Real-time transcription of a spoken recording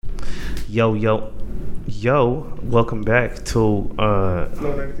Yo, welcome back to Slow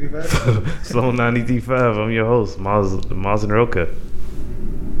 93.5. Slow 93.5. I'm your host, Miles and Roka.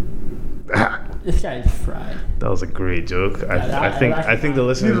 This guy's fried. That was a great joke. I think the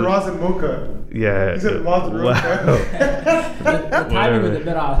He's listeners. Ross and Mocha. Yeah. He said Miles and Wow. Roka. The timing was a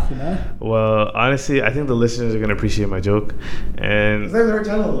bit off, you know? Well, honestly, I think the listeners are gonna appreciate my joke. That's And not even the right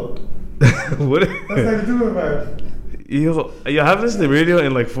channel though. what? That's 92.5. You haven't listened to the radio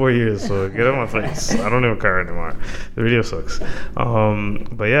in like 4 years, so get on my face. I don't even care anymore. The radio sucks.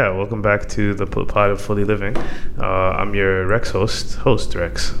 But yeah, welcome back to the pod of Fully Living. I'm your Rex host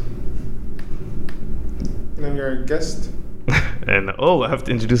Rex. And I'm your guest. And I have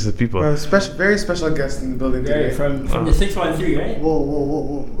to introduce the people. Very special guest in the building Very, today. from the 613, right?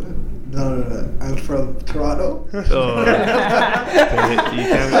 Whoa. No. I'm from Toronto. Oh, you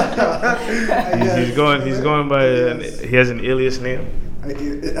can't. He's going by. He has an alias name. And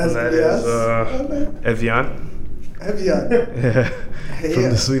that is Evian. Evian. Yeah.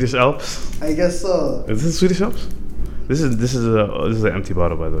 From the Swedish Alps. I guess so. Is this Swedish Alps? This is an empty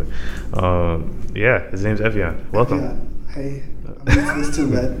bottle, by the way. Yeah, his name's Evian. Welcome. Evian. Hey, I'm into this too,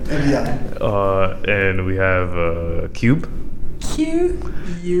 man. Evian. And we have Cube. Qube.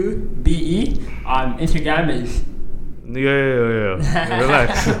 Instagram is. Yeah.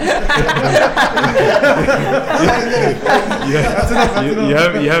 Relax. You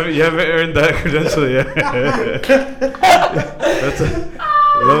haven't earned that credential yet. That's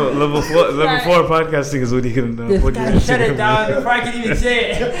level 4 podcasting is when you can This put your guy shut it Instagram. down before I can even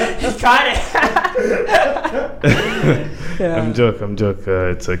say it. He caught it. Yeah. I'm joke.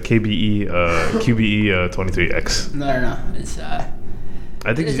 It's a QBE 23X. No. It's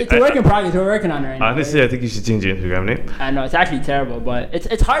I think it's a work in progress. We're working on it right now. honestly, I think you should change your Instagram name. I know it's actually terrible, but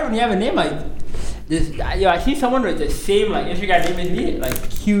it's hard when you have a name like this. Yo, I see someone with the same like Instagram name as me, like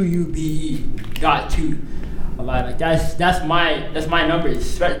QUBE.2. Like that's my number. 2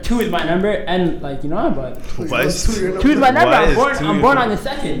 is my number, and like but Why is 2 2 is my number. Why is 2 I'm your born number? on the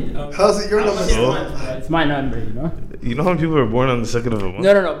 2nd. How's it your number? But it's my number, You know how many people are born on the 2nd of a month?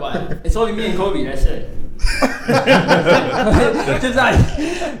 No, but it's only me and Kobe. That's it. Just like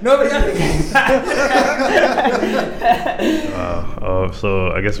nobody else.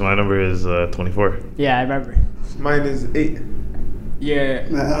 So I guess my number is 24. Yeah, I remember. Mine is 8. Yeah.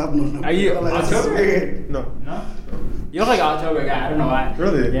 Man, I have no number. Are you Like, that's October? weird. No. No. You look like an October guy. I don't know why.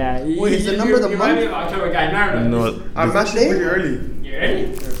 Really? Yeah. Wait, is the number the you remind me month? of October guy. No. No, I'm Is it actually day? pretty early. You ready?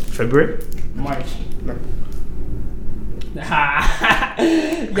 February? March. No. Get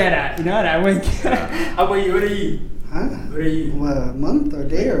that. You know what? I wink. How about you? What are you? Huh? What are you? What, month or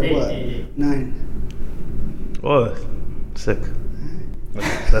day or Day, what? day. 9. Oh, sick.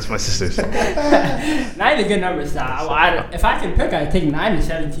 That's my sister's. 9 is a good number, so if I can pick, I'd take 9 and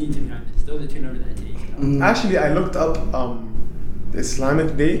 17 to be honest. Those are 2 numbers I take. Actually, I looked up the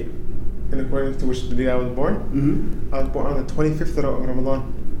Islamic day in accordance to which the day I was born. Mm-hmm. I was born on the 25th of Ramadan.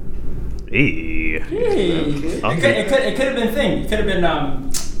 Hey. Hey. Okay. It could have been thing. It could have been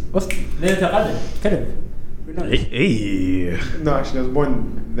what's Laylatul Qadr? Could have. Who knows? Hey. No, actually, I was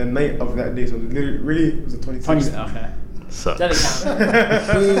born the night of that day, so it was the 26th. 20. Okay. Sucks. Doesn't count.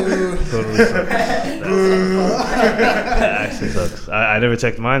 Boo. Totally sucks. That actually sucks. I never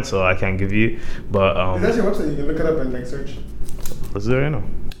checked mine, so I can't give you. But There's actually a website you can look it up and search. let's do it right now.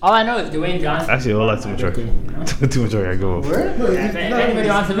 All I know is Dwayne Johnson. Actually, all that's too mature. Too mature. I go. Where? No, If anybody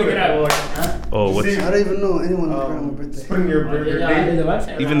wants to look it up, huh? Oh, what's I don't even know anyone with grandma's Just birthday. put in your There's day. a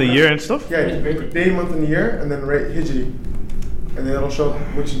website. even the year and stuff? Yeah, His birthday. day, month, and year, and then write Hijri. And then it'll show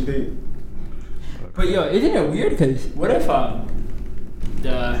which date. But yo, isn't it weird? Cause what if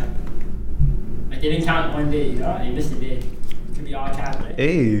they didn't count one day, they missed a day. It could be all caps, right?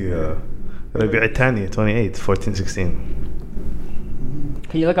 Hey. ربيع الثاني 28 14 16.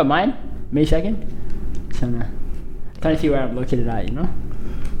 Can you look up mine? May 2nd? So trying to see where I'm located at, Then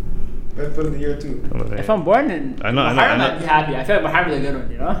put in the year too. If I'm born in I know. Muharram, I'd be happy. I feel like Muharram is a good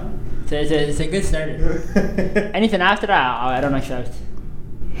one, So it's a good starter. Anything after that, I don't accept.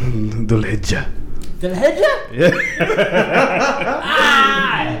 Dhul Hijjah. Dhul Hijjah? Yeah.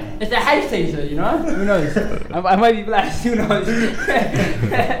 It's the Hajj thing, so who knows? I might be blessed. Who knows?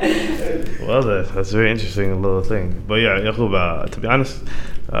 Well, that's a very interesting little thing. But yeah, Yaqub, to be honest,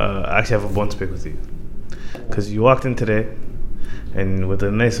 I actually have a bone to pick with you. Because you walked in today and with a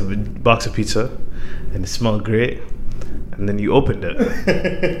nice box of pizza and it smelled great. And then you opened it.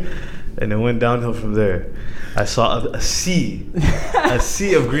 And it went downhill from there. I saw a sea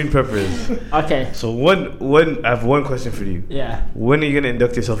of green peppers. Okay. So I have one question for you. Yeah. When are you gonna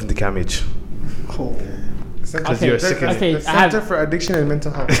induct yourself into CAMH? Oh. Because you're sick in your Okay, The I have- Center for Addiction and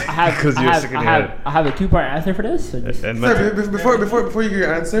Mental Health. I have, Because I you're have, sick in I your have, head. I have a two-part answer for this. So just, And Sorry, before you give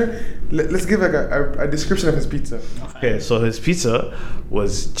your answer, let's give like a description of his pizza. Okay, so his pizza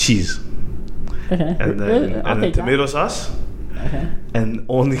was cheese, okay. and then tomato sauce, Okay. and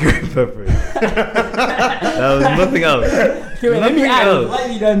only green pepper. That was nothing else. Okay, wait, let me Nothing add. It was else.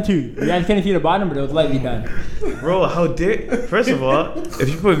 lightly done too. You guys couldn't see the bottom, but it was lightly done. Bro, how dare? First of all, if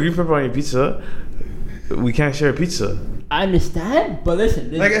you put green pepper on your pizza, we can't share a pizza. I understand, but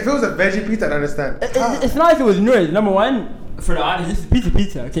listen. Like if it was a veggie pizza, I'd understand. It's not like it was yours. Number one, for the audience, this is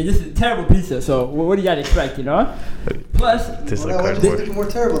pizza. Okay, this is a terrible pizza. So what do you guys expect? You know. Plus, Tastes Well, like why does it make cardboard. it more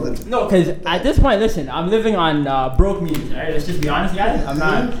terrible then? no, because at this point, listen, I'm living on broke means. Alright, let's just be honest, guys. I'm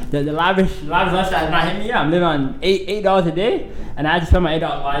not the lavish lifestyle is not hitting me yet. I'm living on $8 a day, and I had to spend my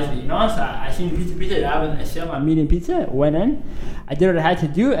 $8 wisely. You know, so I seen pizza that I was a sale on medium pizza. Went in, I did what I had to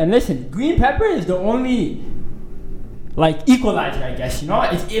do, and listen, green pepper is the only like equalizer, I guess. You know,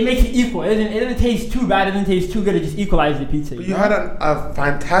 it makes it equal. It doesn't taste too bad. It doesn't taste too good. It just equalizes the pizza. But You you know? had a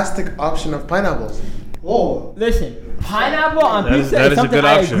fantastic option of pineapples. Oh, Listen, pineapple on That is- pizza that is is a something good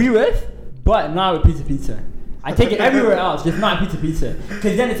I option. agree with, but not with pizza. I take it everywhere else, just not pizza.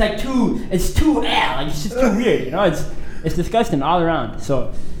 Because then it's like it's just too weird, you know? It's disgusting all around.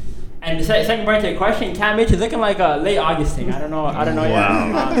 So, and the second part to the question, Cam Mitch is looking like a late August thing. I don't know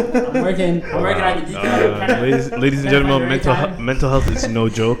Wow. yet. I'm working on the details. Ladies and gentlemen, mental health is no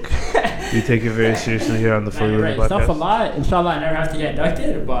joke. We take it very seriously here on the Fully Right, Loaded stuff a podcast. lot. Inshallah, I never have to get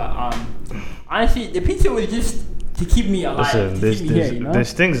inducted. But honestly, the pizza was just to keep me alive, Listen, to keep me here. You know.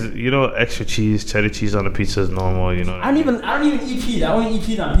 there's things, extra cheese, cheddar cheese on a pizza is normal, you know. I don't even eat cheese. I only eat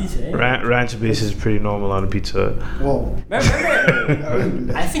cheese on pizza. Eh? Ranch base is pretty normal on a pizza. whoa.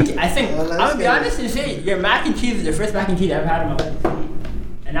 Remember, I think. Well, I'm gonna be that's honest and say your mac and cheese is the first mac and cheese I've had in my life,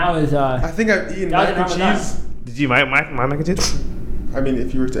 and that was I think I've eaten That was mac and in Ramadan. cheese. Did you my mac and cheese? I mean,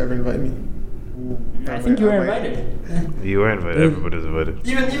 if you were to ever invite me. I think you were invited. You were invited. Everybody's invited.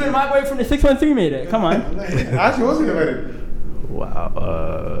 Even my boy from the 613 made it. Come on. I actually wasn't invited.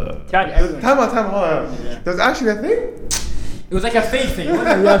 Wow. It Time out, hold on. There's actually a thing? was like a fake thing. It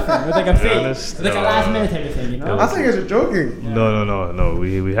wasn't a real thing. It was like a fake. It honest, was like a last minute type of thing, you know. I thought you guys were joking. No.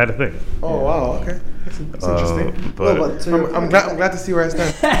 We had a thing. Oh, wow, okay. That's interesting. But, No, but to I'm glad to see where I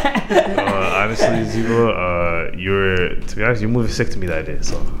stand. honestly, Zibo, to be honest, you moved sick to me that day,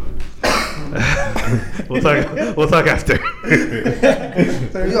 so. we'll talk after.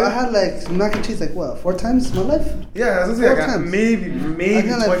 Yo, I had like mac and cheese like what, 4 times in my life? Yeah, I was gonna say, I 4 got times. maybe I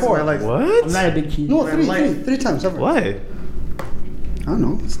got like twice 4. in my life. What? I'm not a big cheese. No, Man, 3 times ever. Why? I don't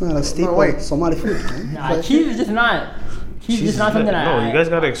know. It's not a staple wait. Somali food. Man. Nah, cheese is just not. Cheese is just not something No, you guys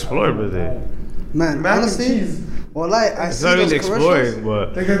gotta explore with it. Man, Mac and honestly, cheese. well, I It's see not those really commercials. exploring,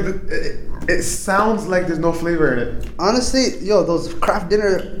 but Like, it sounds like there's no flavor in it. Honestly, yo, those craft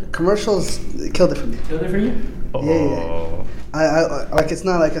dinner commercials killed it for me. Killed it for you? oh, I like it's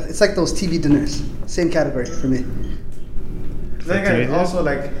not like it's like those TV dinners. Same category for me. Then again, it's also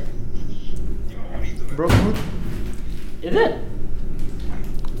like broke food. Is it?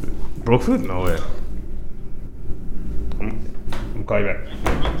 broke food? No way. I'm calling you back.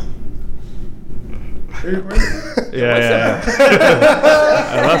 Are you recording? Yeah.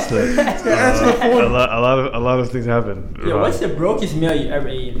 I lost it. A lot of things happened. Yo, what's the brokest meal you ever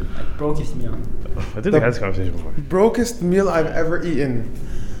eaten? Like brokest meal. I think we had this conversation before. Brokest meal I've ever eaten.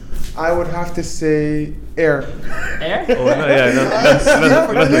 I would have to say air. Air? Oh no,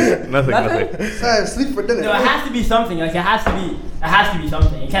 yeah, nothing. Sorry, sleep for dinner. No, it has to be something. Like it has to be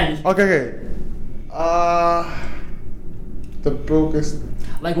something. It can't just Okay. The brokest.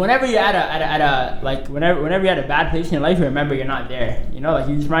 like whenever you're at a like whenever you're at a bad place in your life, you remember you're not there. You know, like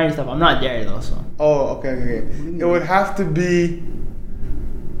you just remind yourself, I'm not there though. So Oh, okay. It would have to be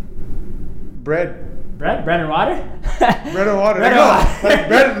bread. bread and water. Bread and water. Bread and No, water. like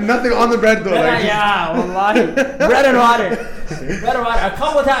bread, nothing on the bread though. Like, Yeah, wallahi. Bread and water. Bread and water. A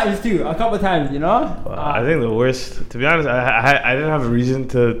couple times too. A couple times, you know. I think the worst. To be honest, I didn't have a reason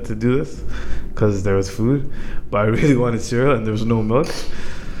to do this because there was food, but I really wanted cereal and there was no milk.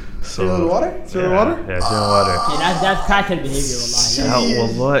 So Cereal and water? Cereal and water? Yeah, cereal and water. Okay, that's crackhead behavior, wallahi. Yeah,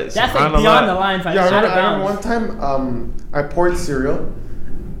 wallah, That's like subhanallah. beyond the line. Yeah, I remember Out of one time I poured cereal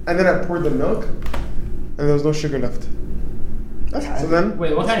and then I poured the milk and there was no sugar left. So then,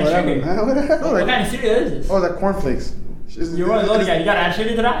 Wait, what kind of Whatever, sugar? man. Whatever. no, What like, kind of cereal is this? oh, like cornflakes. You're one of those guys. You gotta add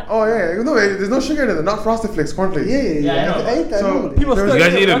sugar to that. Oh yeah, no, there's no sugar in it. Not Frosted Flakes, cornflakes. Yeah. Yeah, I know. I ate that So, normally. People There still was-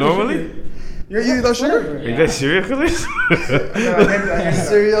 You guys eat eat it fucking normally? sugar. You eat no sugar? Are you guys serial killers?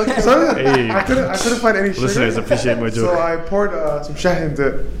 Cereal. So Hey. I couldn't find any sugar. Listeners, appreciate my So joke. I poured some shah into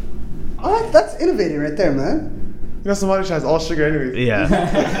it. Oh, that's innovating right there, man. You know, Somali has all sugar anyways. Yeah.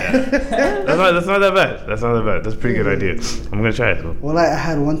 That's not that bad. That's not that bad. That's a pretty good idea. I'm gonna try it though. Well, I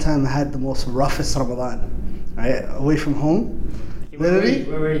had one time, I had the most roughest Ramadan, right? Away from home. Literally,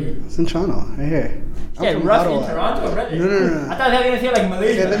 Where were you? it's in Toronto, right here. I'm Yeah, from rough Ottawa. in Toronto, brother. No. I thought they were gonna say like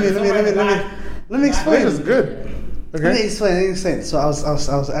Malaysia. Okay, let me explain. This is good. Let me Okay. explain. So I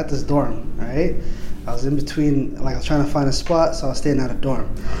was at this dorm, right? I was in between, like I was trying to find a spot, so I was staying at a dorm,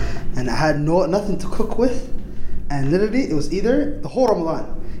 and I had nothing to cook with, and literally it was either the whole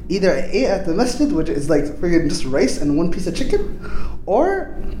Ramadan, either I ate at the masjid, which is like friggin' just rice and one piece of chicken,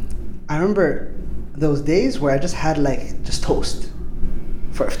 or I remember those days where I just had like just toast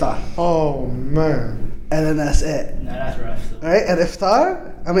for iftar, Oh man. and then that's it. No, that's rough. So. Right? And iftar,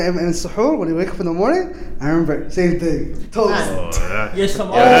 I mean, and suhoor, when you wake up in the morning, I remember same thing, toast. Oh, that, You're some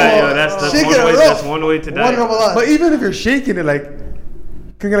that's Shake one it way. rough. That's one way to die. One Ramadan. But even if you're shaking it, like,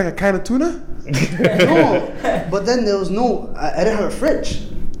 can you get like a can of tuna? No, but then there was I didn't have a fridge.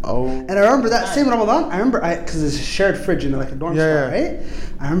 Oh. And I remember that same Ramadan, because it's a shared fridge in like a dorm Yeah, spot, yeah. right?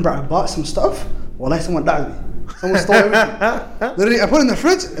 I remember I bought some stuff, like someone died me. Someone stole everything. Literally, I put it in the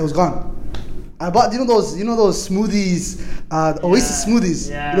fridge, it was gone. I bought, you know those smoothies, Oasis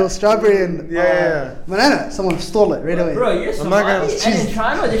smoothies, Yeah. Strawberry and Yeah. banana. Someone stole it right away. Bro, you're I'm not gonna Somali, and in cheese.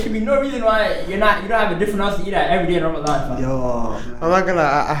 Toronto, there should be no reason why you don't have a different house to eat at every day in Ramadan. Fam. Yo, man. I'm not gonna.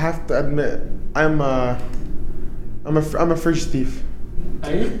 I have to admit, I'm a fridge thief.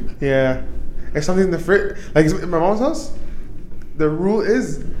 Are you? Yeah. If something's in the fridge, like in my mom's house, the rule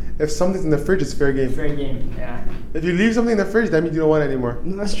is if something's in the fridge, it's fair game. Fair game, yeah. If you leave something in the fridge, that means you don't want it anymore.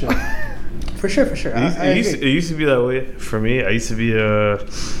 No, that's true. For sure. It used to be that way for me. I used to be a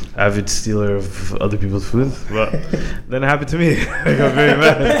avid stealer of other people's food, but then it happened to me. I got very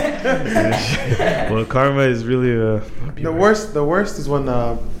mad. Well, karma is really The worst is when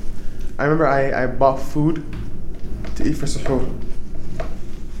I remember I bought food to eat for suhoor.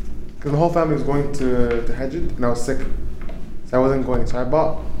 Because the whole family was going to Hajj and I was sick. So I wasn't going. So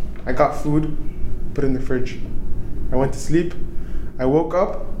I got food, put it in the fridge. I went to sleep. I woke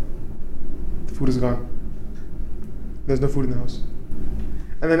up, the food is gone. There's no food in the house.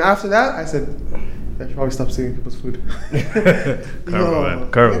 And then after that, I said, I should probably stop stealing people's food. karma, man.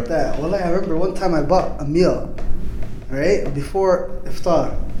 Look Karma. at that. Well, I remember one time I bought a meal, right, before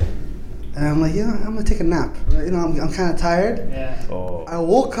iftar. And I'm like, I'm gonna take a nap. Right? I'm kind of tired. Yeah. Oh. I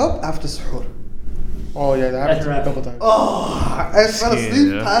woke up after suhoor. Oh yeah, that happened That's to me a right. couple times. Oh, I fell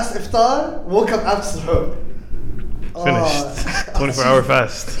asleep Yeah. past iftar, woke up after suhoor. Finished. 24-hour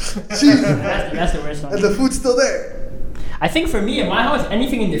fast. Jesus. That's the worst one. And the food's still there. I think for me in my house,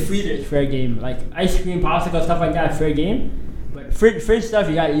 anything in the freezer is fair game. Like ice cream, popsicle, stuff like that, fair game. But fridge stuff,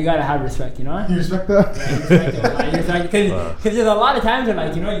 you gotta have respect, you know. You respect that? Because there's a lot of times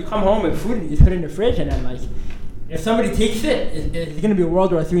when you come home with food and you just put it in the fridge and then if somebody takes it, it's gonna be a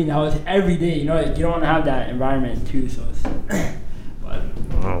World War III in the house every day. You don't want to have that environment too. So,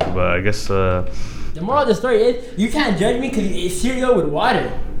 But I guess the moral of the story is you can't judge me because you ate cereal with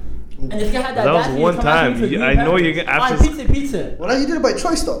water. And this guy had that. That was audacity to one come after me time. for You- green I know pepper. you're gonna- after- on pizza. Well, you did it by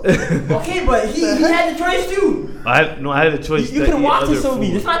choice though. Okay, but he had the choice too. I had a choice. You to could have eat walked to other Sobeys.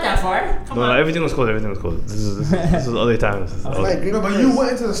 food. It's not that far. Come No, on. everything was cold. Everything was cold. This is other times. This is other- Like, No, but you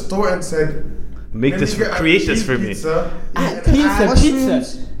went into the store and said, Make "Let me this, get a create this cheese for me. pizza." Pizza.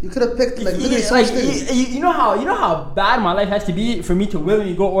 Mushrooms. You could have picked like literally so much things. You know how bad my life has to be for me to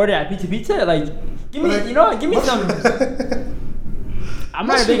willingly go order at Pizza. Like, give me some. I'm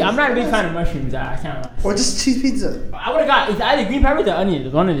not a big fan of mushrooms. I can't lie. Or just cheese pizza. I would have got it's either green peppers or onions.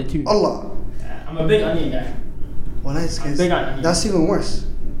 It's one of the two. Allah. I'm a big onion guy. Well, Big on onions. that's even worse.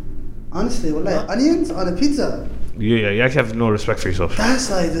 Honestly, onions on a pizza. Yeah, you actually have no respect for yourself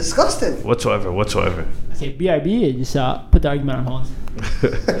That's like disgusting. whatsoever. Okay, BRB, just put the argument on hold.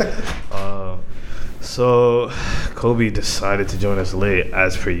 So Kobe decided to join us late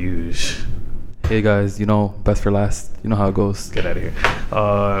as per usual. Hey guys, best for last. You know how it goes. Get out of here.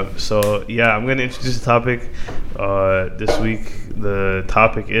 So yeah, I'm gonna introduce the topic. This week the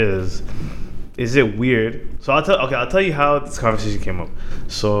topic is it weird? So I'll tell you how this conversation came up.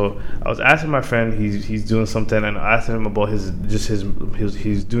 So I was asking my friend, he's doing something, and I asked him about he's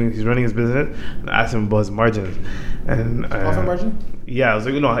running his business, and I asked him about his margins. And Profit margin? Yeah, I was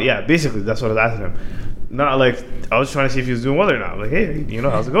like, basically that's what I was asking him. Not like I was trying to see if he was doing well or not. I'm like, hey,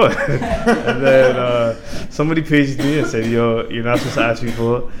 how's it going? And then somebody paged me and said, yo, you're not supposed to ask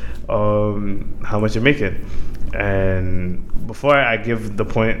people how much you're making. And before I give the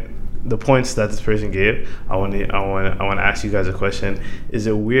points that this person gave, I want to ask you guys a question. Is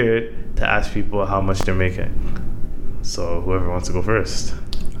it weird to ask people how much they're making? So whoever wants to go first.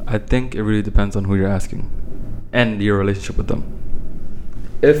 I think it really depends on who you're asking, and your relationship with them.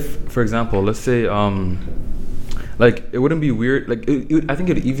 If, for example, let's say, like it wouldn't be weird. Like I think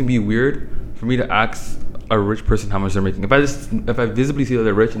it'd even be weird for me to ask a rich person how much they're making. If I visibly see that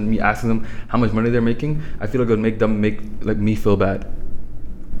they're rich and me asking them how much money they're making, I feel like it would make like me feel bad.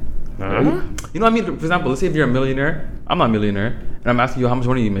 Uh-huh. You know what I mean? For example, let's say if you're a millionaire, I'm not a millionaire, and I'm asking you how much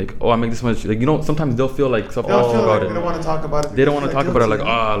money you make. Oh, I make this much. Like, you know, sometimes they'll feel like They'll feel like about they don't want to talk about it. They don't want to Feel talk about it.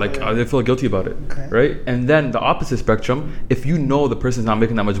 guilty, Like, yeah. they feel guilty about it, Okay. right? And then the opposite spectrum, if you know the person's not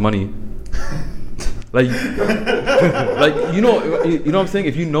making that much money, like, you know what I'm saying?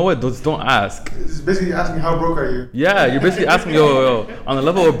 If you know it, just don't ask. It's basically asking how broke are you? Yeah, you're basically asking, yo, on the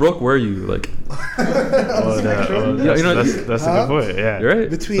level of broke, where are you? Like, Yeah, you know, that's a good point. Yeah. you're right.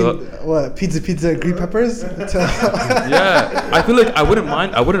 Between So- what pizza, green peppers. yeah, I feel like I wouldn't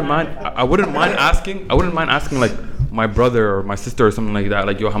mind asking like my brother or my sister or something like that,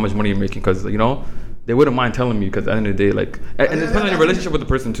 like, yo, how much money are you making? Because, you know, they wouldn't mind telling me, because at the end of the day, like, and it depends on your relationship with the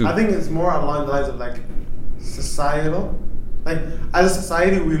person too. I think it's more along the lines of like societal. Like as a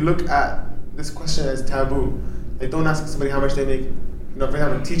society, we look at this question as taboo. Like, don't ask somebody how much they make. You know, for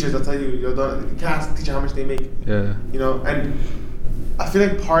example, teachers will tell you, you can't ask a teacher how much they make. Yeah. You know, and I feel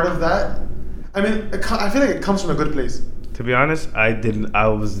like part of that, I mean, I feel like it comes from a good place. To be honest, I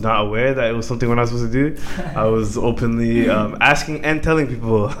was not aware that it was something we're not supposed to do. I was openly asking and telling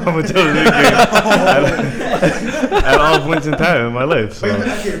people how much I was making at all points in time in my life. So.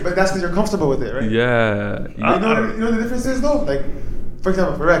 But that's because you're comfortable with it, right? Yeah. You know what the difference is though? Like, for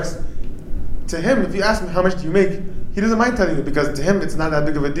example, for Rex, to him, if you ask him how much do you make, he doesn't mind telling you, because to him it's not that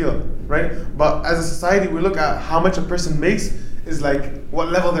big of a deal, right? But as a society, we look at how much a person makes is like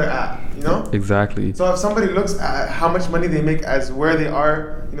what level they're at, you know? Exactly. So if somebody looks at how much money they make as where they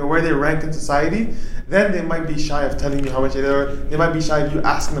are, you know, where they rank in society, then they might be shy of telling you how much they are. They might be shy of you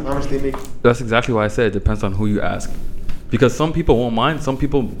asking them how much they make. That's exactly why I said it depends on who you ask, because some people won't mind, some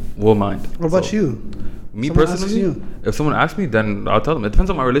people will mind. What about So, you? Me Someone asks personally, you. if someone asks me, then I'll tell them. It depends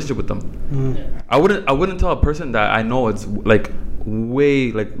on my relationship with them. I wouldn't tell a person that I know it's like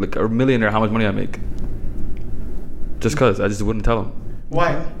way like a millionaire how much money I make. Just cause I just wouldn't tell him,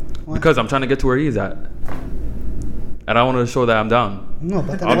 Why? Why? because I'm trying to get to where he is at, and I want to show that I'm down. No,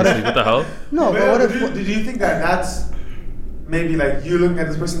 but then what Obviously, if? what the hell? No, but what if? Did you think that that's maybe like you looking at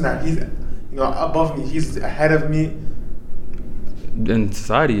this person that he's, you know, above me, he's ahead of me? In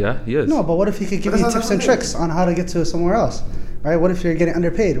society, yeah, he is. No, but what if he could give But you that's not tips and everything. tricks on how to get to somewhere else? Right? What if you're getting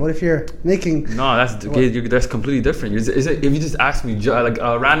underpaid? What if you're making? No, that's okay. That's completely different. Is it, if you just ask me, like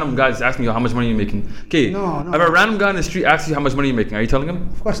a random guy just asks me how much money you're making? Okay, No. if a random guy in the street asks you how much money you're making, are you telling him?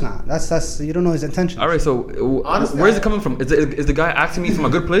 Of course not. That's you don't know his intentions. All right, so Honestly, where is it coming from? Is the guy asking me from a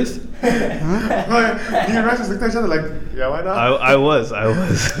good place? Me and Rex just looked at each other like, yeah, why not? I was.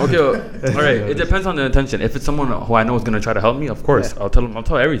 Okay, all right. It depends on the intention. If it's someone who I know is gonna try to help me, of course, Yeah. I'll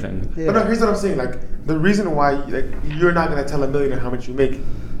tell everything. Yeah. But no, here's what I'm saying. Like, the reason why like you're not gonna tell a millionaire how much you make,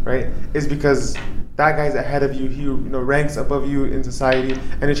 right, is because that guy's ahead of you. He, you know, ranks above you in society,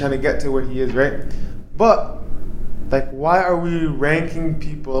 and you're trying to get to where he is, right? But like, why are we ranking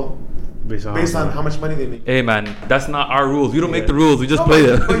people based on how much money they make? Hey man, that's not our rules. We don't make the rules. We just No, play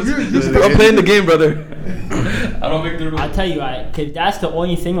but- it. but you- I'm playing the game, brother. I don't make the rules. I'll tell you, cause that's the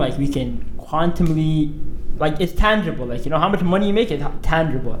only thing like we can quantumly, like it's tangible. Like, you know, how much money you make is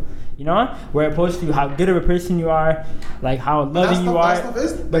tangible. You know, where opposed to how good of a person you are, like how loving you that are, stuff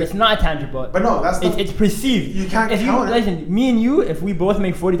is, but it's not tangible. But no, that's it's, not- it's perceived. you can't If you count it. listen, me and you, if we both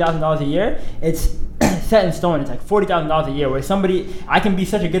make $40,000 a year, it's set in stone. It's like $40,000 a year. Where somebody, I can be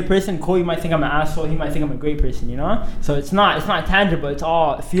such a good person. Cole, you might think I'm an asshole. He might think I'm a great person. You know, so it's not tangible. It's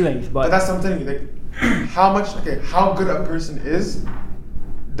all feelings. But that's what I'm telling you. Like, how good a person is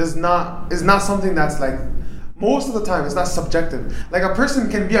not something that's like. Most of the time, it's not subjective. Like, a person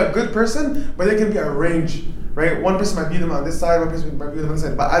can be a good person, but there can be a range, right? One person might be them on this side, one person might be them on this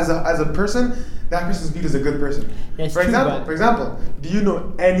side. But as a person, that person's viewed as a good person. Yeah, it's for true, example, but- do you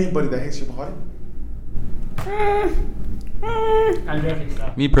know anybody that hates your body? I'm joking.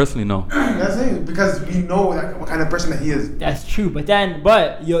 So. Me personally, no. That's it, because we know like what kind of person that he is. That's true, but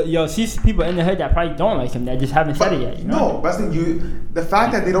you'll see some people in the hood that probably don't like him that just haven't said it yet. You know? No, but that's the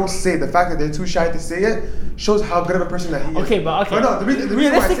fact that they don't say it, the fact that they're too shy to say it, shows how good of a person that he is. Okay, but okay. But no, the reason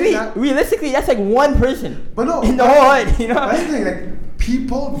why I say that, realistically, that's like one person. but no, in the whole hood, you know. That's the thing. Like,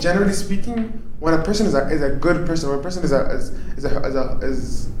 people, generally speaking, when a person is a good person, when a person is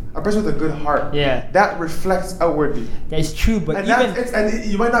a person with a good heart, Yeah. that reflects outwardly. That's true, but And, even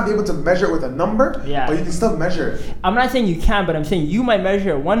you might not be able to measure it with a number, Yeah. but you can still measure it. I'm not saying you can, but I'm saying you might measure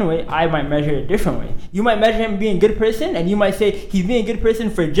it one way, I might measure it a different way. You might measure him being a good person, and you might say he's being a good person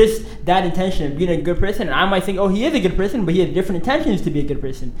for just that intention of being a good person, and I might think, oh, he is a good person, but he has different intentions to be a good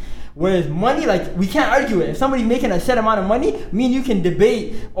person. Whereas money, like, we can't argue it. If somebody's making a set amount of money, me and you can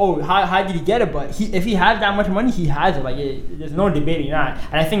debate, oh, how did he get it? But if he has that much money, he has it. Like, there's no debating that.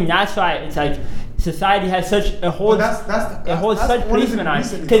 And I think that's why it's like society has such a holds such placement on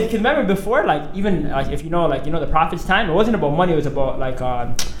it. Because remember before, like, even like if you know the Prophet's time, it wasn't about money. It was about like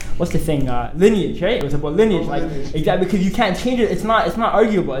what's the thing? Lineage, right? It was about lineage, exactly, because you can't change it. It's not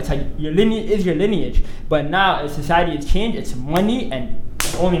arguable. It's like your lineage is your lineage. But now as society has changed, it's money and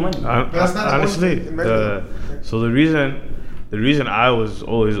only money. Honestly, the reason I was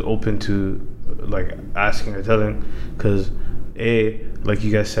always open to like asking or telling, because like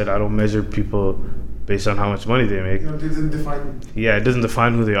you guys said, I don't measure people based on how much money they make. It doesn't define. Yeah, it doesn't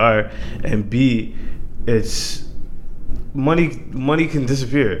define who they are, and B, it's money can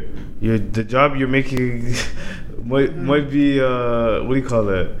disappear. The job you're making might be what do you call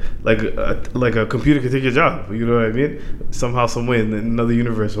it? Like a computer can take your job. You know what I mean? Somehow, some way, in another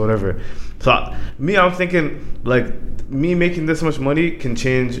universe, or whatever. So I'm thinking like me making this much money can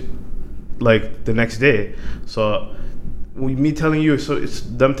change like the next day. So me telling you, so it's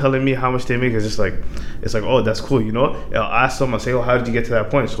them telling me how much they make is just like, it's like, oh, that's cool, you know? I'll ask them, I'll say, oh, how did you get to that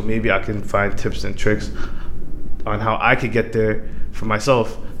point? So maybe I can find tips and tricks on how I could get there for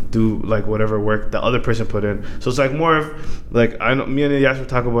myself, do like whatever work the other person put in. So it's like more of like, I know me and Yash were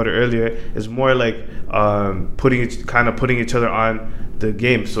talking about it earlier, it's more like putting each other on the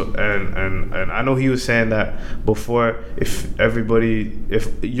game. So and I know he was saying that before, if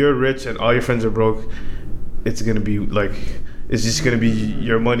you're rich and all your friends are broke, it's gonna be like, it's just gonna be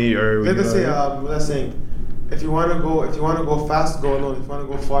your money, or Let's say let's say if you wanna go fast, go alone. If you wanna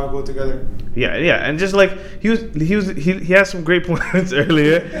go far, go together. Yeah, and just like he has some great points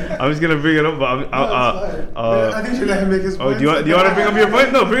earlier. I'm just gonna bring it up, but I think you should let him make his point. Do you want to bring up your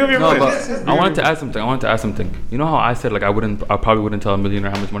point? No, bring up your point. No, but I wanted to add something. You know how I said like I probably wouldn't tell a millionaire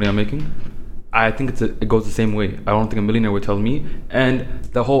how much money I'm making? I think it goes the same way. I don't think a millionaire would tell me. And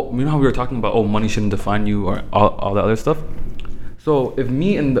the whole, you know how we were talking about, oh, money shouldn't define you, or all that other stuff. So if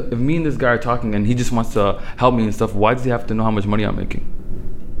me and this guy are talking and he just wants to help me and stuff, why does he have to know how much money I'm making?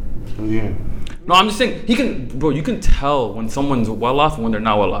 Yeah. No, I'm just saying you can tell when someone's well off and when they're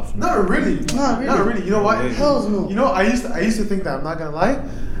not well off. Not really. You know what? Hells no. You know, I used to think that, I'm not gonna lie,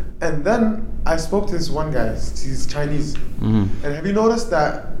 and then I spoke to this one guy. He's Chinese, and have you noticed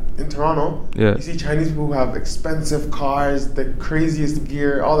that in Toronto, Yeah. you see Chinese people who have expensive cars, the craziest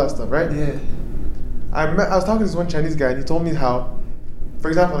gear, all that stuff, right? Yeah. I was talking to this one Chinese guy, and he told me how, for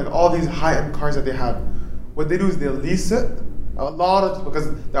example, like all these high-end cars that they have, what they do is they lease it.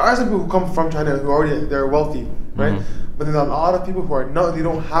 Because there are some people who come from China who they're wealthy, right? But there's a lot of people who they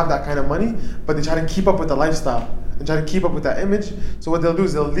don't have that kind of money, but they try to keep up with the lifestyle and try to keep up with that image. So what they'll do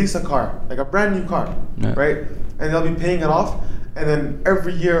is they'll lease a car, like a brand new car, right? And they'll be paying it off. And then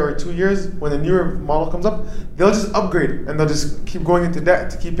every year or 2 years, when the newer model comes up, they'll just upgrade and they'll just keep going into debt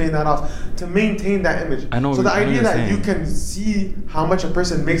to keep paying that off to maintain that image. I know. So the idea that saying. you can see how much a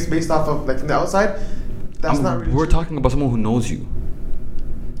person makes based off of like from the outside, that's not really We're true. talking about someone who knows you.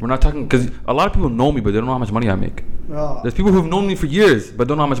 We're not talking, because a lot of people know me, but they don't know how much money I make. No. There's people who've known me for years, but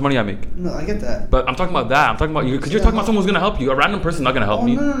don't know how much money I make. No, I get that. But I'm talking about that. I'm talking about you, because you're talking about someone who's gonna help you. A random person not gonna help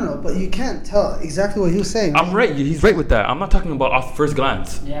me. No. But you can't tell exactly what he was saying. I'm right. He's right with that. I'm not talking about off first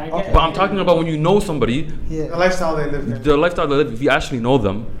glance. Yeah, I get it. But I'm talking about when you know somebody, The Yeah. lifestyle they live. the lifestyle they live. If you actually know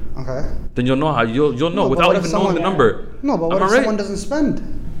them, Okay. then you'll know how you'll know No, but without what if even knowing someone- the number. No, but what Am I if right? someone doesn't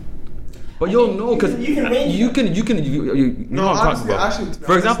spend? But you'll know, because You can range you know what I'm talking about. Actually, to be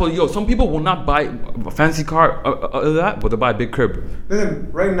For honest, example, some people will not buy a fancy car, that, but they'll buy a big crib, listen,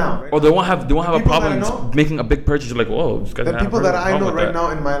 right now, or they won't have a People that I problem know- making a big purchase. You're like, whoa, this guy's the gonna people have a that I problem know with right that.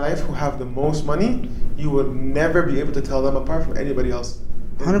 now in my life who have the most money, you would never be able to tell them apart from anybody else.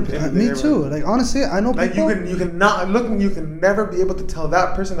 100%. Me too. Like honestly, I know Like people. you can never be able to tell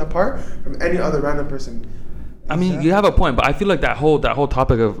that person apart from any other random person. I mean, you have a point, but I feel like that whole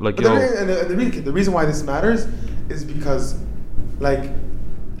topic of like, But the reason why this matters is because, like,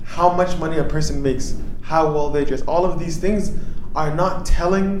 how much money a person makes, how well they dress, all of these things are not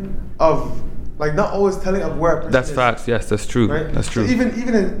telling of, like, not always telling of where a person that's is. facts. Yes, that's true. Right? That's true. So even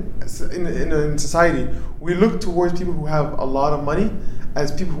in society, we look towards people who have a lot of money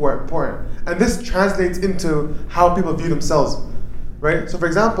as people who are important, and this translates into how people view themselves, right? So, for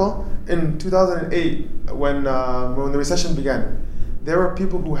example, in 2008, when the recession began, there were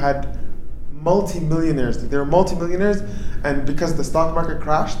people who had multi-millionaires. They were multi-millionaires, and because the stock market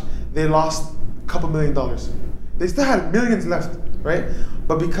crashed, they lost a couple $1 million. They still had millions left, right?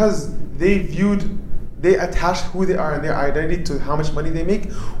 But because they attached who they are and their identity to how much money they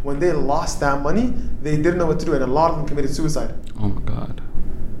make, when they lost that money, they didn't know what to do, and a lot of them committed suicide. Oh my God.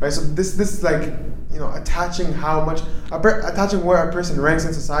 Right, so this is like, attaching attaching where a person ranks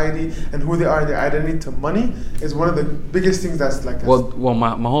in society and who they are, their identity to money is one of the biggest things that's like. Well,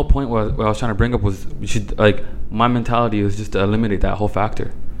 my whole point what I was trying to bring up was we should my mentality is just to eliminate that whole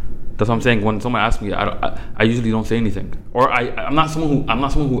factor. That's what I'm saying. When someone asks me, I usually don't say anything, or I'm not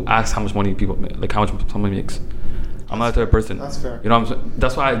someone who asks how much money people make, like how much someone makes. I'm not that type of person. That's fair. You know what I'm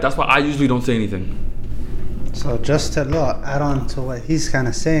saying? That's why I usually don't say anything. So just to add on to what he's kind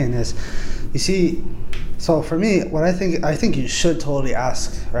of saying is, you see, so for me, what I think you should totally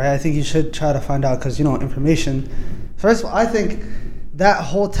ask, right? I think you should try to find out, because information. First of all, I think that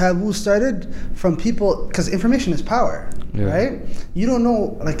whole taboo started from people, because information is power, right? You don't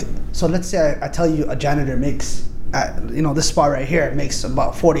know, so let's say I tell you a janitor makes, this spot right here makes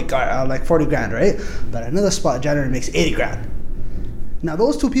about 40 grand, right? But another spot janitor makes 80 grand. Now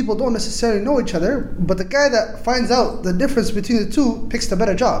those two people don't necessarily know each other, but the guy that finds out the difference between the two picks the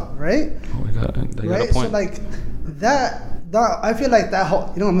better job, right? Oh my God, you got a point. So that I feel like that whole,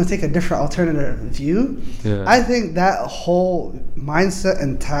 I'm gonna take a different alternative view. Yeah. I think that whole mindset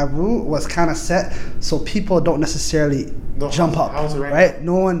and taboo was kind of set so people don't necessarily jump up, right?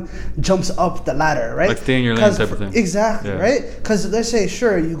 No one jumps up the ladder, right? Like stay in your lane type of thing. Exactly, right? Because let's say,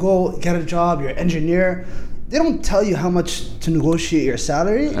 sure, you go get a job, you're an engineer. They don't tell you how much to negotiate your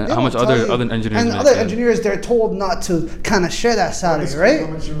salary. And how much other engineers make. Other engineers, they're told not to kind of share that salary, right? How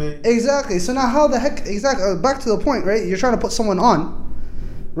much you make. Exactly. So now how the heck, back to the point, right? You're trying to put someone on,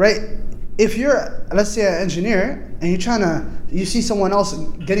 right? If you're, let's say, an engineer, and you see someone else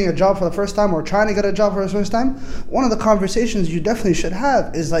getting a job for the first time or trying to get a job for the first time, one of the conversations you definitely should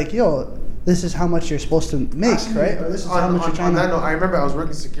have is like, yo, this is how much you're supposed to make, right? Or this is how much you're trying to... On that note, I remember I was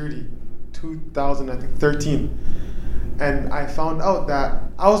working security 2013, and I found out that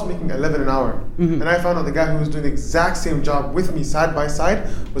I was making 11 an hour, and I found out the guy who was doing the exact same job with me side by side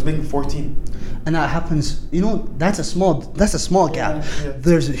was making 14. And that happens, that's a small gap. Yeah.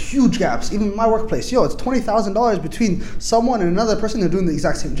 There's huge gaps. Even in my workplace, it's $20,000 between someone and another person who're doing the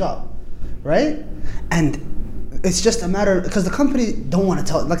exact same job, right? And it's just a matter, because the company don't want to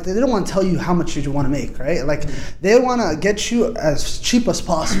tell, they don't want to tell you how much you want to make, right? They want to get you as cheap as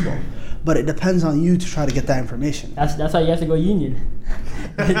possible. But it depends on you to try to get that information. That's why you have to go union.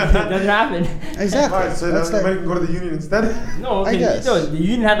 It doesn't happen. Exactly. Right, so you might go to the union instead? No, I guess. The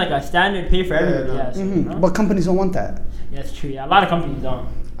union had a standard pay for everybody. Yeah, Yes, But companies don't want that. Yeah, that's true. Yeah, a lot of companies don't.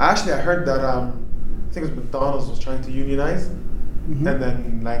 Actually, I heard that I think it was McDonald's was trying to unionize, and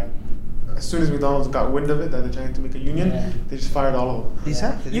then as soon as McDonald's got wind of it that they're trying to make a union, they just fired all of them.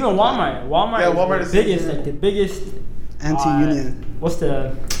 Exactly. Even Walmart. Walmart is the biggest anti-union. What's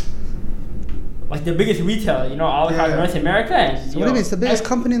the biggest retailer, all across North America. And, so what do you mean? It's the biggest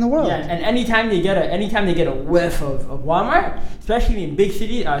company in the world. Yeah, and anytime they get a whiff of Walmart, especially in big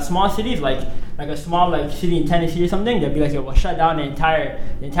cities, small cities like a small city in Tennessee or something, they'll be like, we'll shut down the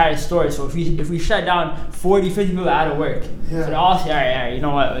entire store. So if we shut down 40, 50 people out of work, so they all say, all right, you know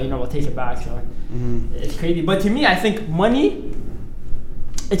what, we'll take it back. So it's crazy. But to me, I think money.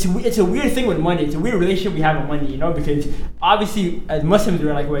 It's a weird thing with money. It's a weird relationship we have with money, because obviously as Muslims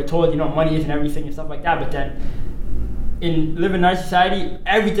we're told, money isn't everything and stuff like that. But then in living in our society,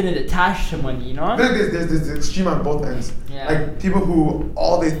 everything is attached to money, I feel like there's the extreme on both ends. Yeah. People who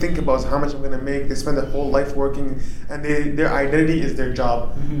all they think about is how much I'm gonna make. They spend their whole life working, and their identity is their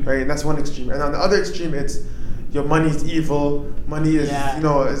job, right? And that's one extreme. And on the other extreme, it's your money is evil. Money is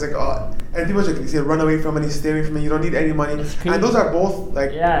it's like and people just say run away from money, stay away from it. You don't need any money. And those are both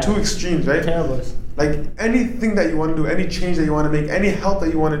two extremes, right? Terrible. Anything that you want to do, any change that you want to make, any help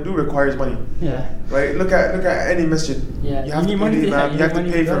that you want to do requires money. Yeah. Right. Look at any masjid. Yeah. You have to pay the imam. You have to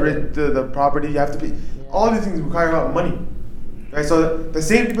pay for the property. You have to pay. Yeah. All these things require about money. Right. So the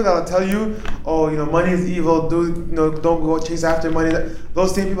same people that will tell you, money is evil. Don't go chase after money.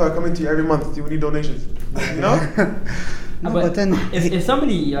 Those same people are coming to you every month. You need donations. No, but then if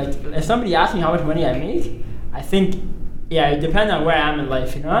somebody asks me how much money I make, I think it depends on where I am in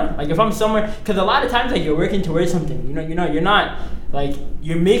life, if I'm somewhere, because a lot of times you're working towards something, you're not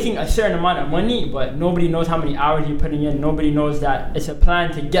you're making a certain amount of money, but nobody knows how many hours you're putting in. Nobody knows that it's a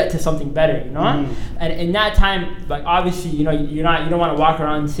plan to get to something better, And in that time, obviously, you don't want to walk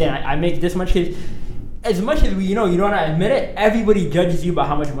around saying I make this much, because as much as you don't want to admit it, everybody judges you by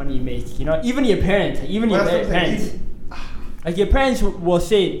how much money you make. Even your parents, Like your parents will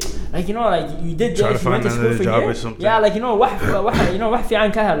say, like like you did Try this, to you went find to school another for job or years. something. Yeah, like واحد في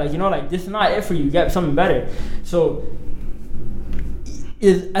عن كذا, like this is not it for you. Get something better. So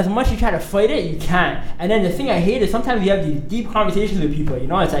as much as you try to fight it, you can't. And then the thing I hate is sometimes you have these deep conversations with people.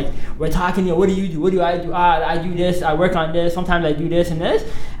 It's like we're talking. What do you do? What do I do? I do this. I work on this. Sometimes I do this and this.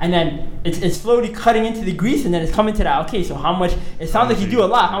 And then it's slowly cutting into the grease, and then it's coming to that. Okay, so how much? It sounds like you do a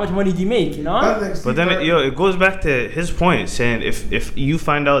lot. How much money do you make? But then it goes back to his point, saying if you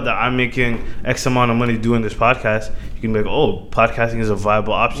find out that I'm making X amount of money doing this podcast, you can be like, oh, podcasting is a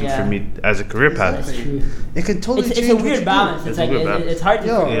viable option for me as a career path. That's true. It can totally It's change a what weird you balance. do. It's It's a like weird balance. it's hard to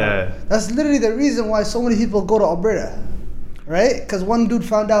Yo. figure out. Yeah. That's literally the reason why so many people go to Alberta, right? Because one dude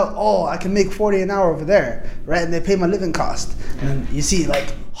found out, oh, I can make 40 an hour over there, right? And they pay my living cost. And you see,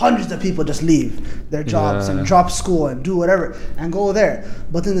 like, hundreds of people just leave their jobs and drop school and do whatever and go there.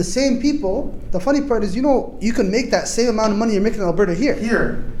 But then the same people, the funny part is, you can make that same amount of money you're making in Alberta here.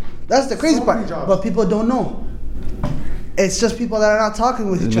 Here. That's the crazy So many part. jobs. But people don't know. It's just people that are not talking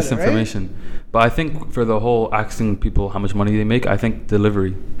with each other, right? Misinformation. But I think for the whole asking people how much money they make, I think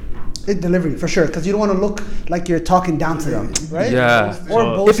delivery. Delivery for sure, because you don't want to look like you're talking down to them, right? Yeah.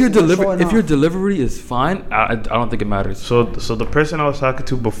 Or If your boasting or showing off. delivery is fine, I don't think it matters. So the person I was talking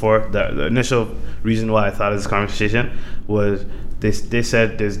to before, the initial reason why I thought of this conversation was they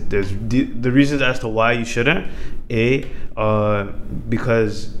said there's the reasons as to why you shouldn't.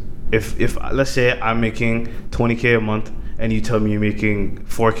 Because if let's say I'm making 20K a month and you tell me you're making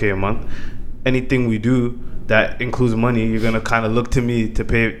 4K a month, anything we do that includes money, you're gonna kind of look to me to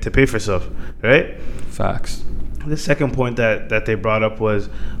pay for stuff, right? Facts. The second point that they brought up was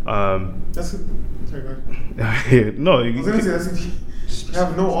That's good. Sorry, go ahead. no, I was gonna say you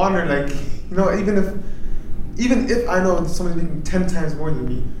have no honor, like even if I know somebody's making 10 times more than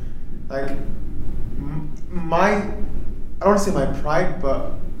me, like I don't want to say my pride,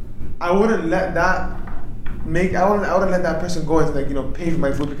 but I wouldn't let that I wouldn't let that person go and pay for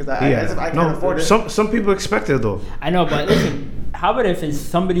my food because as if I can't afford it. Some people expect it though. I know, but listen, how about if it's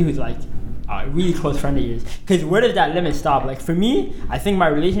somebody who's like a really close friend of yours? Because where does that limit stop? Like for me, I think my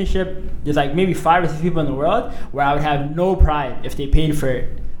relationship, there's like maybe 5 or 6 people in the world where I would have no pride if they paid for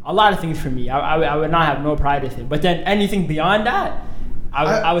a lot of things for me. I would not have no pride with it. But then anything beyond that,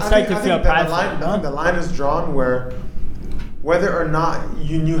 I would start to feel prideful. I think the line is drawn where whether or not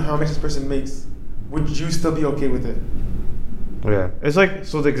you knew how much this person makes, would you still be okay with it? Yeah, it's like,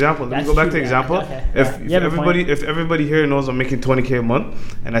 so the example. Let me go back to the example. Okay. If everybody here knows I'm making 20K a month,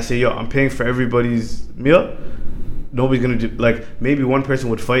 and I say, yo, I'm paying for everybody's meal, nobody's gonna do, like, maybe one person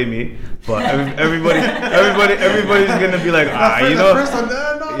would fight me, but everybody's gonna be like, and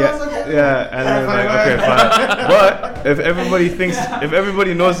then like, okay, fine. But if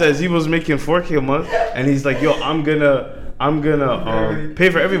everybody knows that Zebo's making 4K a month, and he's like, yo, I'm gonna pay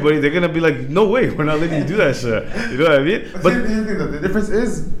for everybody, they're gonna be like, no way, we're not letting you do that shit. You know what I mean? But here's the thing though, the difference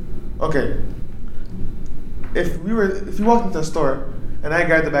is, okay, if you walked into a store and I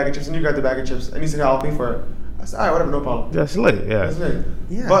grabbed the bag of chips and you grabbed the bag of chips and you said, yeah, I'll pay for it, I said, alright, whatever, no problem. That's lit, yeah. That's lit.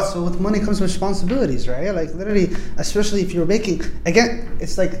 Yeah, But so with money comes responsibilities, right? Like literally, especially if you're making, again,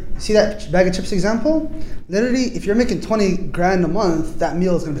 it's like, see that bag of chips example? Literally, if you're making 20 grand a month, that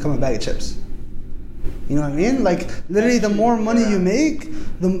meal is gonna become a bag of chips. You know what I mean? Like literally, the more money you make,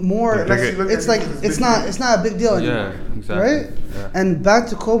 the more it's like it's not a big deal anymore. Yeah, exactly. Right? Yeah. And back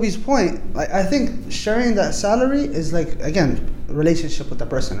to Kobe's point, like I think sharing that salary is like, again, relationship with the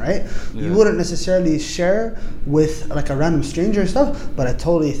person, right? Yeah. You wouldn't necessarily share with like a random stranger and stuff, but I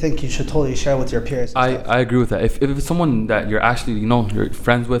totally think you should totally share with your peers. I agree with that. If it's someone that you're actually you're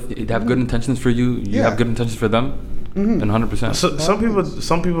friends with, they have good intentions for you, you have good intentions for them, then 100%. So some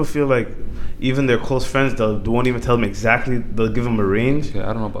people feel like even their close friends, they won't even tell them exactly. They'll give them a range. Yeah,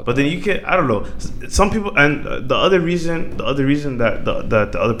 I don't know about But that. then you can, I don't know. Some people, and the other reason that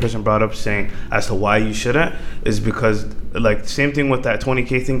the other person brought up saying as to why you shouldn't is because, like, same thing with that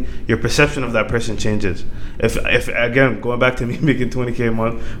 20K thing. Your perception of that person changes. If again, going back to me making 20K a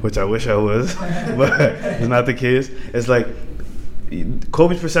month, which I wish I was, but it's not the case. It's like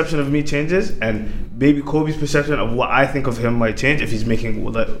Kobe's perception of me changes, and maybe Kobe's perception of what I think of him might change if he's making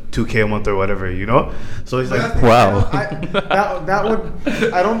 2K a month or whatever, you know. So he's like, wow. that would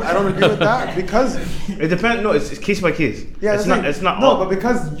I don't agree with that because it depends. No, it's case by case. yeah, it's not no, all. but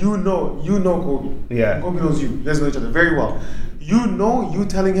because you know Kobe. Yeah. Kobe knows you. You guys know each other very well. You know, you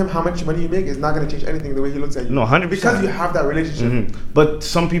telling him how much money you make is not going to change anything the way he looks at you. No, 100%. Because you have that relationship. But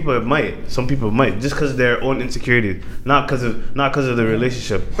some people it might. Some people might just because of their own insecurities, not because of the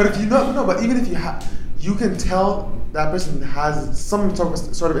relationship. But if you know, but even if you can tell that person has some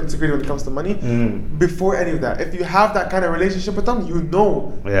sort of insecurity when it comes to money before any of that. If you have that kind of relationship with them, you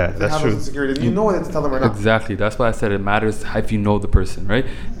know Yeah, they that's have true. those insecurities. You know whether to tell them or not. Exactly. That's why I said it matters if you know the person, right?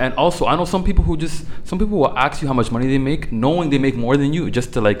 And also, I know some people will ask you how much money they make, knowing they make more than you,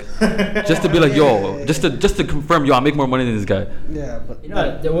 just to be like, yo, just to confirm, yo, I make more money than this guy. Yeah, but You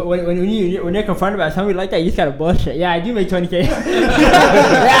know, when you're confronted by somebody like that, you just gotta bullshit. Yeah, I do make 20K.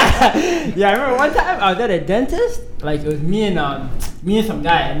 yeah, I remember one time I was at a dentist. Like it was me and some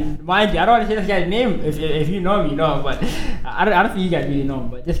guy. And mind you, I don't want to say this guy's name. If you know him, you know him. But I don't think you guys really know him.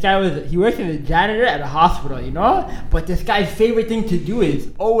 But this guy he works as a janitor at a hospital, you know. But this guy's favorite thing to do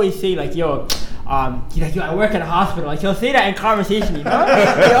is always say like, yo. He's like, yo, I work at a hospital. Like, he'll say that in conversation, you know?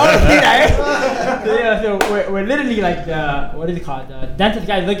 He always say that. So we're literally like what is it called? The dentist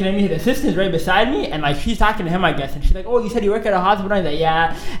guy's looking at me, his assistant's right beside me, and like she's talking to him, I guess. And she's like, oh, you said you work at a hospital? And he's like,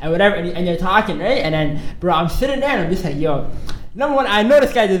 yeah, and whatever. And you're talking, right? And then, bro, I'm sitting there and I'm just like, yo, number one, I know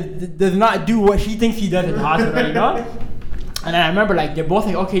this guy does not do what she thinks he does at the hospital, you know? And then I remember like they're both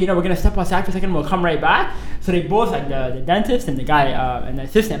like, okay, you know, we're gonna step outside for a second, we'll come right back. So they both like the dentist and the guy and the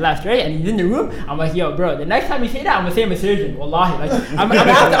assistant left, right? And he's in the room. I'm like, yo, bro, the next time you say that, I'm gonna say I'm a surgeon. Wallahi, like I'm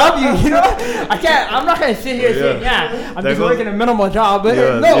gonna have to up you, you know? I'm not gonna sit here saying, yeah, I'm just working a minimal job, but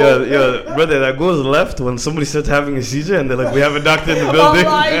Yeah, brother, that goes left when somebody starts having a seizure and they're like, we have a doctor in the building.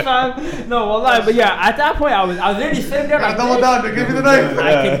 Wallahi, fam. No, wallahi, but yeah, at that point I was literally sitting there like, Double down, give me the knife.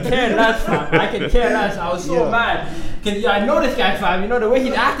 I could care less, fam. I could care less. I was so mad. Cause I know this guy, fam. You know the way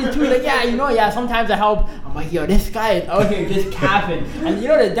he's acting too. He's like, yeah, you know, yeah. Sometimes I help. I'm like, yo, this guy is out here just capping. And you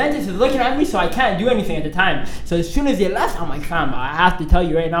know the dentist is looking at me, so I can't do anything at the time. So as soon as they left, I'm like, fam, I have to tell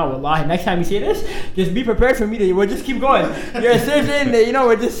you right now, wallahi, next time you say this, just be prepared for me to. We'll just keep going. You're a surgeon. You know,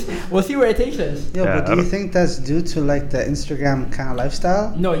 we'll see where it takes us. yeah, but do you think that's due to like the Instagram kind of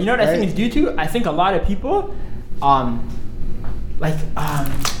lifestyle? No, you know what I think it's due to? I think a lot of people,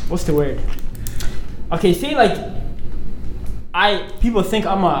 what's the word? Okay, say like. People think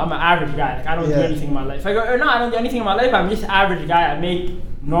I'm an average guy. Like I don't do anything in my life. I don't do anything in my life. I'm just an average guy. I make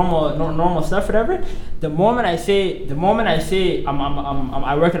normal stuff, whatever. The moment I say I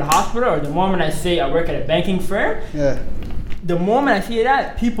work at a hospital, or the moment I say I work at a banking firm, the moment I say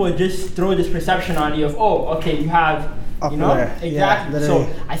that, people just throw this perception on you of, oh, okay, you have. You know, exactly. So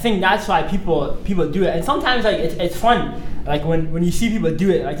I think that's why people do it, and sometimes like it's fun. Like when you see people do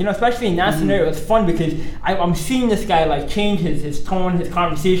it, like, you know, especially in that scenario, it's fun because I'm seeing this guy like change his tone, his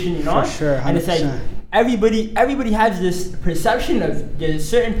conversation, you know. For sure, 100%. And it's like everybody has this perception of there's a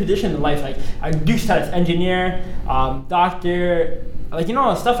certain position in life, like a Duke status engineer, doctor, like, you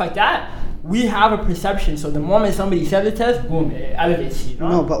know, stuff like that. We have a perception, so the moment somebody says it to us, boom, it elevates you, you know?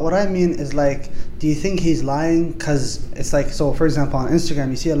 No, but what I mean is like, do you think he's lying? Because it's like, so for example, on Instagram,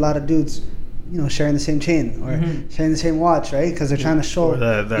 you see a lot of dudes, you know, sharing the same chain or sharing the same watch, right? Because they're trying to show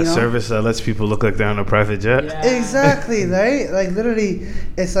that you know? service that lets people look like they're on a private jet. Yeah. Exactly, right? Like literally,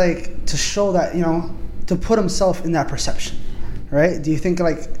 it's like to show that, you know, to put himself in that perception, right? Do you think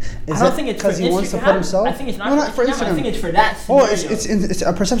like I don't think it's because he wants to put himself? I think it's not, no, not for Instagram. I think it's for that scenario. Oh, it's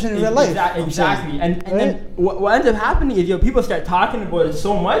a perception in real life. Exactly. And then what ends up happening is, people start talking about it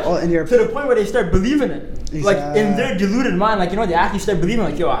so much to the point where they start believing it. Exactly. Like in their deluded mind, like, you know, they actually start believing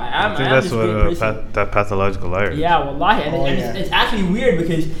like, yo, I I think am that's this great person. that pathological liar. Yeah, wallahi. And it's actually weird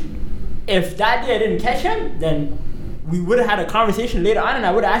because if that day I didn't catch him, then we would have had a conversation later on, and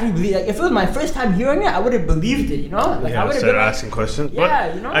I would have actually believed. Like, if it was my first time hearing it, I would have believed it. You know, like I would have been asking questions. Yeah,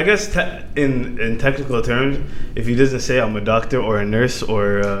 but you know. I guess in technical terms, if he doesn't say I'm a doctor or a nurse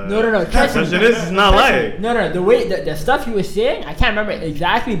or no, trust me. It's not lying. No, the way the stuff he was saying, I can't remember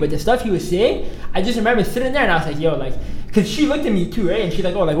exactly, but the stuff he was saying, I just remember sitting there and I was like, yo, like. Cause she looked at me too, right? And she's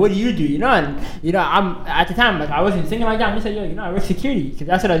like, "Oh, like, what do you do?" You know, and you know, I'm at the time, like, I wasn't thinking like that. I'm just like, "Yo, you know, I work security," because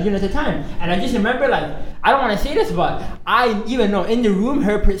that's what I was doing at the time. And I just remember, like, I don't want to say this, but I even know in the room,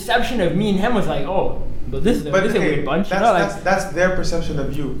 her perception of me and him was like, "Oh, but this is a weird bunch." That's, you know, like, that's their perception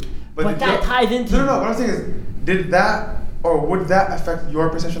of you. But that ties into. No. What I'm saying is, did that or would that affect your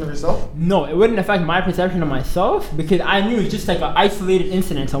perception of yourself? No, it wouldn't affect my perception of myself because I knew it was just like an isolated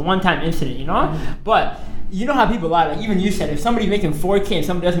incident, it's a one-time incident, you know. But you know how people lie. Like even you said, if somebody's making 4K and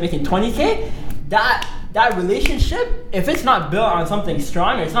somebody else is making 20K, that relationship, if it's not built on something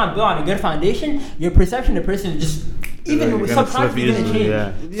strong or it's not built on a good foundation, your perception of the person is just even subconsciously gonna change.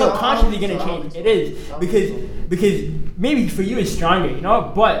 Yeah. Subconsciously gonna change. It is because maybe for you it's stronger, you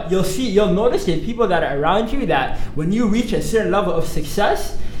know. But you'll notice there's people that are around you that when you reach a certain level of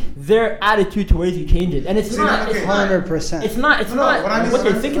success, their attitude towards you changes, and it's not 100%. It's not what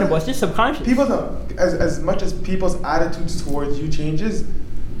they're thinking about. It's just subconscious. People don't. As much as people's attitudes towards you changes,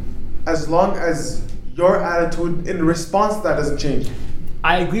 as long as your attitude in response to that doesn't change.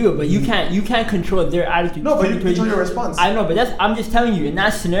 I agree with, but you can't control their attitude. No, but you control your response. I know, but I'm just telling you, in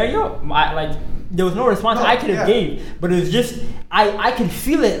that scenario, there was no response I could have gave, but it was just I could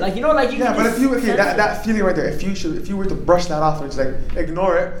feel it, like, you know, like you. Yeah, but if you that feeling right there, if you were to brush that off and just like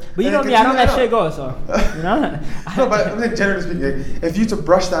ignore it. But you know me, I don't let shit go, so you know. No, but I'm saying generally speaking, like, if you to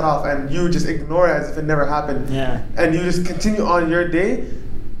brush that off and you just ignore it as if it never happened, yeah, and you just continue on your day,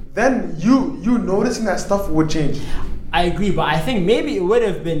 then you noticing that stuff would change. I agree, but I think maybe it would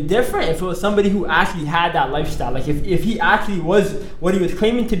have been different if it was somebody who actually had that lifestyle. Like if he actually was what he was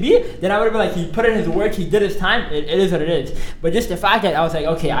claiming to be, then I would have been like, he put in his work, he did his time, it is what it is. But just the fact that I was like,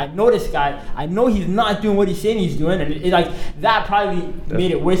 okay, I know this guy, I know he's not doing what he's saying he's doing, and it like that probably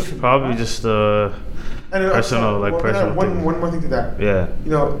made it worse for me. Probably just personal, personal thing. One more thing to that. Yeah.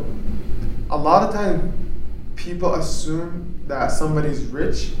 You know, a lot of times people assume that somebody's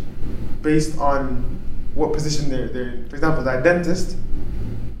rich based on what position they're in. For example, that dentist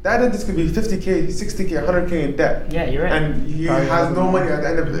could be 50K, 60K, 100K in debt. Yeah, you're right. And he has no money at the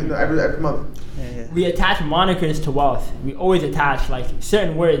end of every month. Yeah. We attach monikers to wealth. We always attach like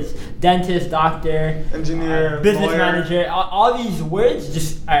certain words: dentist, doctor, engineer, business lawyer. manager. All these words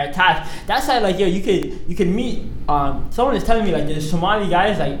just are attached. That's why, like, yo, you could meet. Someone is telling me like there's Somali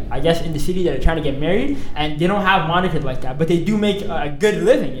guys, like I guess in the city, that are trying to get married, and they don't have monikers like that, but they do make a good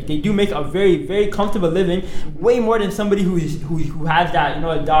living. Like, they do make a very, very comfortable living, way more than somebody who has that, you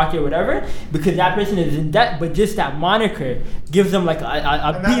know, a doctor or whatever, because that person is in debt. But just that moniker gives them like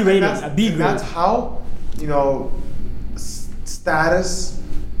a B rating, a B grade. That's how, you know, status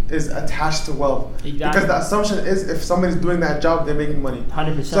is attached to wealth. Exactly. Because the assumption is if somebody's doing that job, they're making money.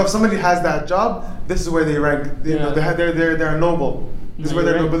 100%. So if somebody has that job, this is where they rank. You know, they're noble. This is where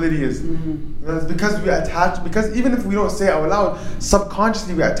their nobility is. Mm-hmm. You know, it's because we attach. Because even if we don't say it out loud,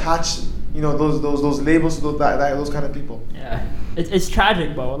 subconsciously we attach, you know, those labels to those kind of people. Yeah, it's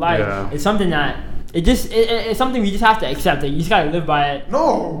tragic, bro. Like, it's something that it's something we just have to accept. Like, you just gotta live by it.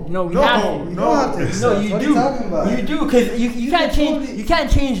 No, we have to. You don't have to accept. No, you What do. are you talking about? You do, because you can't change. You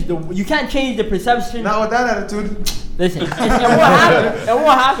can't change the perception. Not with that attitude. Listen, it won't happen. It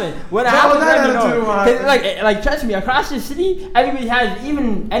won't happen. When it happens, with that let me attitude, it know. won't 'Cause, like trust me, across the city, everybody has,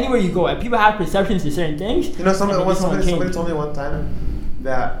 even anywhere you go, people have perceptions to certain things. You know, somebody and they just won't told change. me one time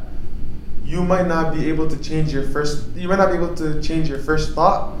that you might not be able to change your first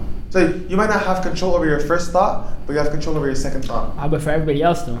thought. So you might not have control over your first thought, but you have control over your second thought. But for everybody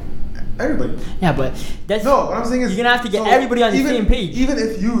else, though. Everybody. Yeah, but that's No, what I'm saying is you're gonna have to get everybody on the same page. Even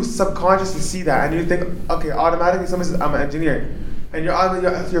if you subconsciously see that and you think, okay, automatically somebody says, I'm an engineer, and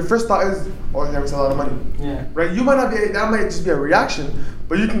your first thought is, oh, that makes a lot of money. Yeah. Right? You might not be. That might just be a reaction,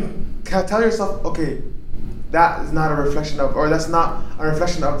 but you can tell yourself, okay, that is not a reflection of, or that's not a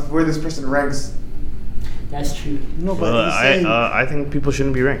reflection of where this person ranks. That's true. No, but Well, he's saying, I think people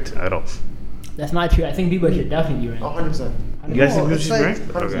shouldn't be ranked at all. That's not true. I think people should definitely be ranked. 100%. You guys think people it's should be like-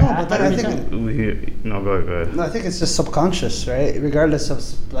 ranked? No, Okay. no, but then I think No, go ahead. no, I think it's just subconscious, right? Regardless of,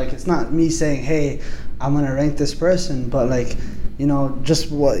 like, it's not me saying, hey, I'm gonna rank this person, but like, you know,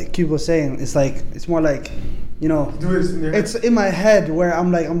 just what Cube was saying, it's like, it's more like, you know, Do it in your it's in my head where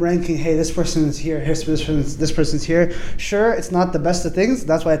I'm like, I'm ranking, hey, this person is here, this person's here. Sure, it's not the best of things.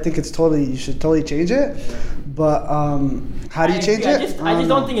 That's why I think you should totally change it. But how do you change it? I just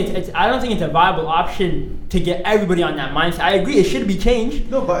don't think it's a viable option to get everybody on that mindset. I agree, it should be changed.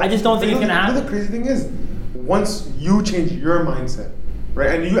 No, but I just don't think it's gonna happen. The crazy thing is, once you change your mindset,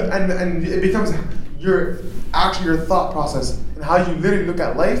 right, and it becomes your thought process and how you literally look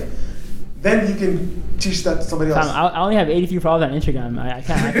at life, then you can teach that to somebody else. I only have 83 followers on Instagram. I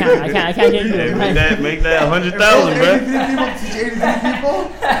can't change Hey, it. make that 100,000, bro. 83 people teach 83 people.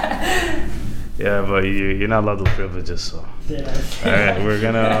 Yeah, but you're not allowed those privileges, so. All right, we're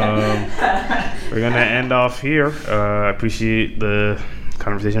gonna end off here. I appreciate the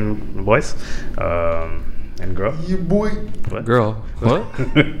conversation, boys, and girl. You boy. What? Girl, what?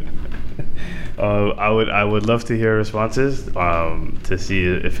 I would love to hear responses to see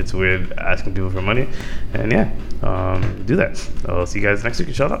if it's weird asking people for money, and yeah, do that. I'll see you guys next week.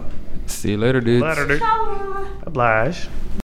 Inshallah. See you later, dudes. Later, dude. Oblige.